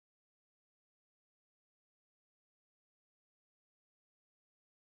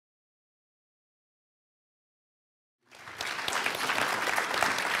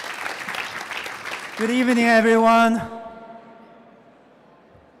Good evening, everyone.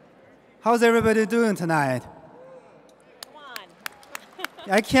 How's everybody doing tonight? Come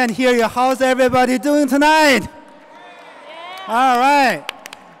on. I can't hear you. How's everybody doing tonight? Yeah. All right.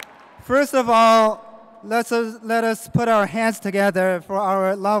 First of all, let us put our hands together for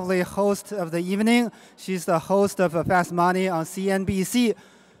our lovely host of the evening. She's the host of Fast Money on CNBC,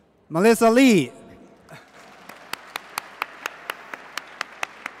 Melissa Lee.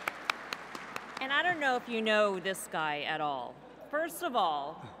 And I don't know if you know this guy at all. First of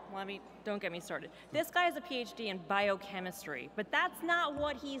all, don't get me started. This guy has a PhD in biochemistry, but that's not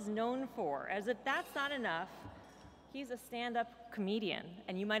what he's known for. As if that's not enough, he's a stand-up comedian,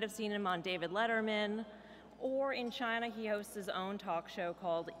 and you might have seen him on David Letterman, or in China, he hosts his own talk show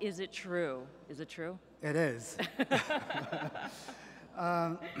called Is It True? Is it true? It is.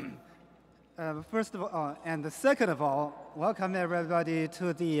 First of all, and second of all, welcome everybody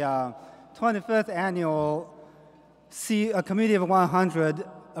to the 25th annual Committee of 100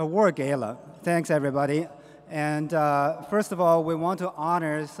 Award Gala. Thanks, everybody. And first of all, we want to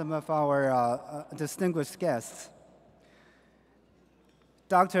honor some of our distinguished guests.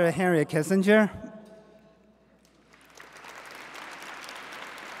 Dr. Henry Kissinger,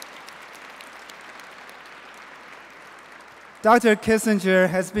 Dr. Kissinger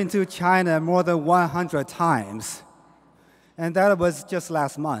has been to China more than 100 times, and that was just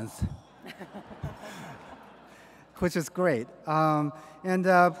last month, which is great.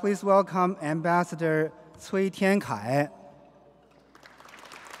 Please welcome Ambassador Cui Tiankai.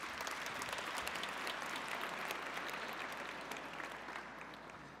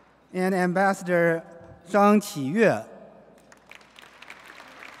 And Ambassador Zhang Qiyue.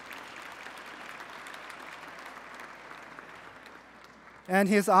 And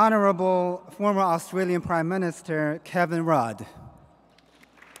His Honorable former Australian Prime Minister, Kevin Rudd.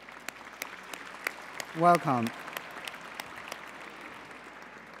 Welcome.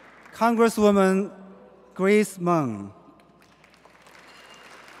 Congresswoman Grace Meng.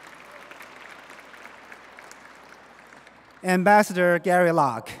 Ambassador Gary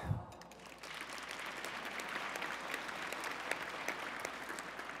Locke.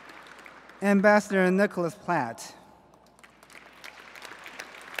 Ambassador Nicholas Platt.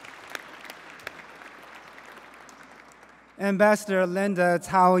 Ambassador Linda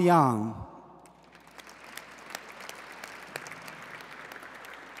Cao Yang.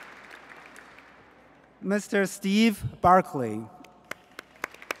 Mr. Steve Barclay.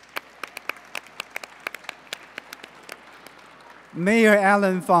 Mayor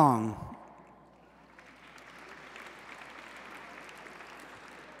Alan Fong.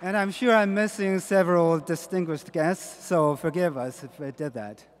 And I'm sure I'm missing several distinguished guests, so forgive us if I did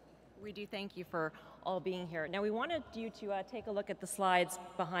that. We do thank you for all being here. Now, we wanted you to take a look at the slides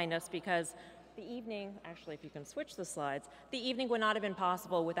behind us because the evening, actually, if you can switch the slides, the evening would not have been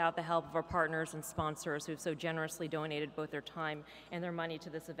possible without the help of our partners and sponsors who've so generously donated both their time and their money to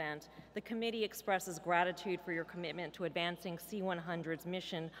this event. The committee expresses gratitude for your commitment to advancing C100's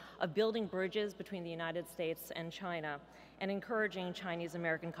mission of building bridges between the United States and China and encouraging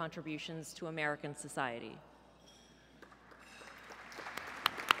Chinese-American contributions to American society.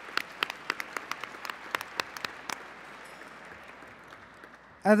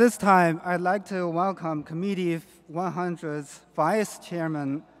 At this time, I'd like to welcome Committee 100's Vice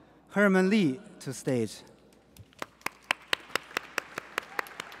Chairman, Herman Lee, to stage.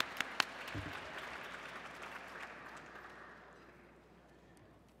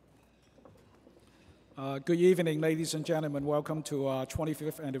 Good evening, ladies and gentlemen. Welcome to our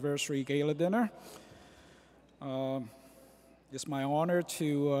 25th anniversary gala dinner. It's my honor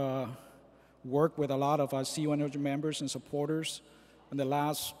to work with a lot of our C100 members and supporters in the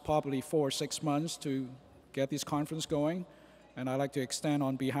last probably 4 or 6 months to get this conference going. And I'd like to extend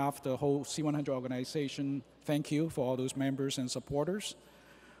on behalf of the whole C100 organization, thank you for all those members and supporters.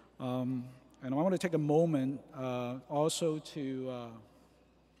 And I want to take a moment also to,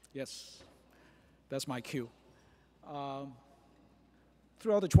 yes, that's my cue.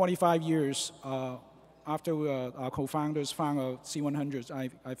 Throughout the 25 years, after our co-founders founded C100,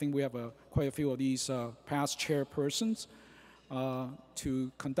 I think we have quite a few of these past chairpersons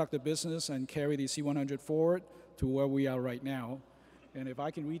to conduct the business and carry the C100 forward to where we are right now. And if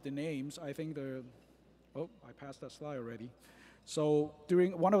I can read the names, I think oh, I passed that slide already. So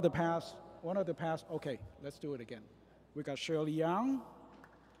during one of the past, okay, let's do it again. We got Shirley Yang,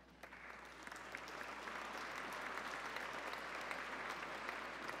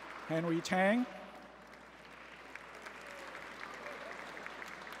 Henry Tang,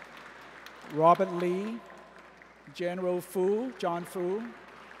 Robert Lee, General Fu, John Fu,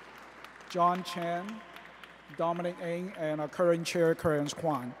 John Chan, Dominic Ng, and our current chair, Clarence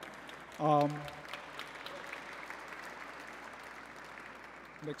Kwan.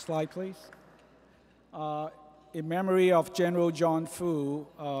 Next slide, please. In memory of General John Fu,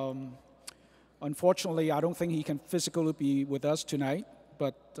 unfortunately, I don't think he can physically be with us tonight,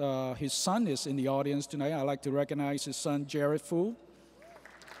 but his son is in the audience tonight. I'd like to recognize his son, Jared Fu.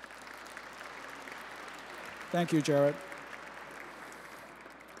 Thank you, Jared.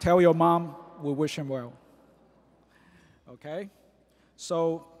 Tell your mom we wish him well. Okay?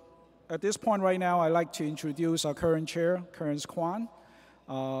 So at this point right now, I'd like to introduce our current chair, Clarence Kwan.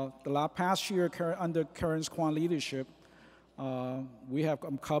 The past year, under Clarence Kwan leadership, we have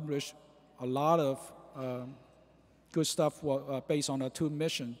accomplished a lot of good stuff based on our two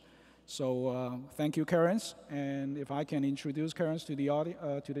mission. So thank you, Clarence. And if I can introduce Clarence to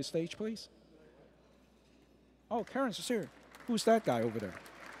the stage, please. Oh, Clarence is here. Who's that guy over there?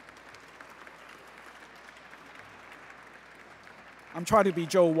 I'm trying to be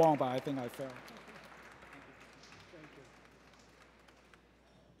Joe Wong, but I think I failed.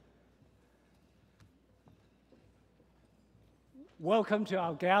 Welcome to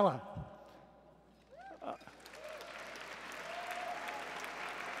our gala.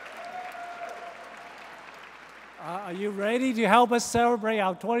 Are you ready to help us celebrate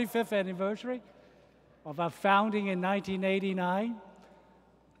our 25th anniversary of our founding in 1989?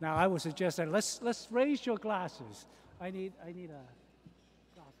 Now, I would suggest that let's raise your glasses. I need a glass.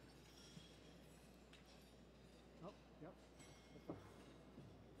 Oh, yep.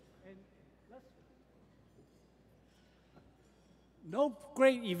 And no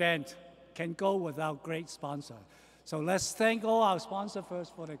great event can go without great sponsor. So let's thank all our sponsors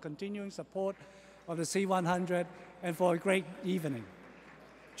first for the continuing support of the C100 and for a great evening.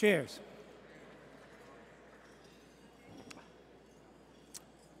 Cheers.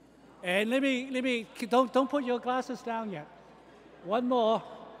 And let me don't put your glasses down yet. One more.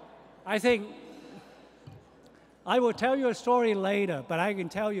 I think I will tell you a story later, but I can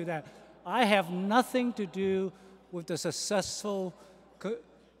tell you that I have nothing to do with the successful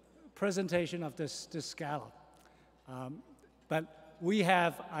presentation of this gala. But we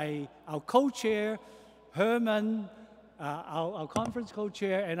have our co-chair, Herman, our conference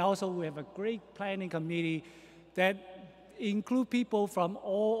co-chair, and also we have a great planning committee that include people from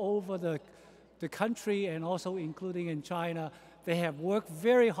all over the country and also including in China. They have worked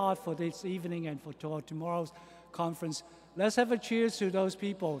very hard for this evening and for tomorrow's conference. Let's have a cheers to those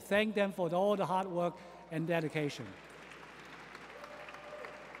people. Thank them for all the hard work and dedication.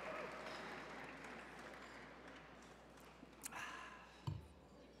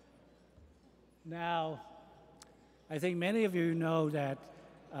 Now, I think many of you know that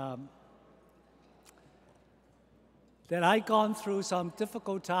that I've gone through some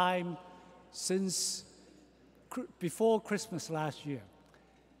difficult time since before Christmas last year.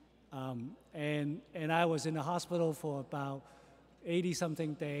 And I was in the hospital for about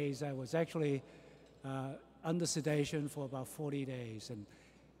 80-something days. I was actually under sedation for about 40 days.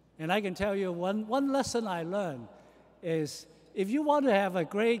 And I can tell you one lesson I learned is if you want to have a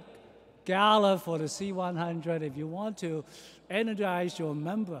great gala for the C100, if you want to energize your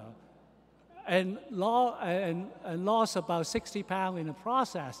member, and lost about 60 pounds in the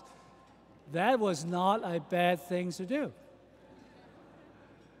process, that was not a bad thing to do.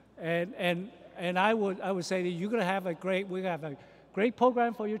 And I would say that you're going to have a great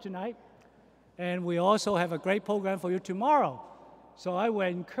program for you tonight, and we also have a great program for you tomorrow. So I would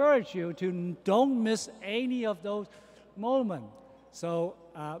encourage you to don't miss any of those moments. So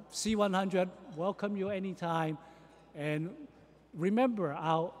C100, welcome you anytime, and remember,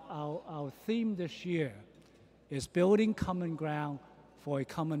 our theme this year is building common ground for a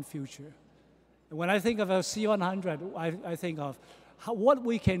common future. And when I think of our C100, I think of what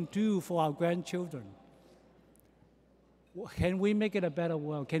we can do for our grandchildren. Can we make it a better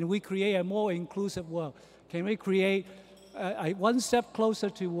world? Can we create a more inclusive world? Can we create one step closer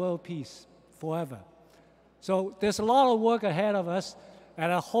to world peace forever? So there's a lot of work ahead of us,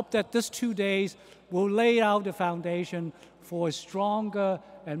 and I hope that these 2 days will lay out the foundation for a stronger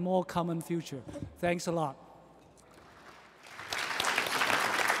and more common future. Thanks a lot.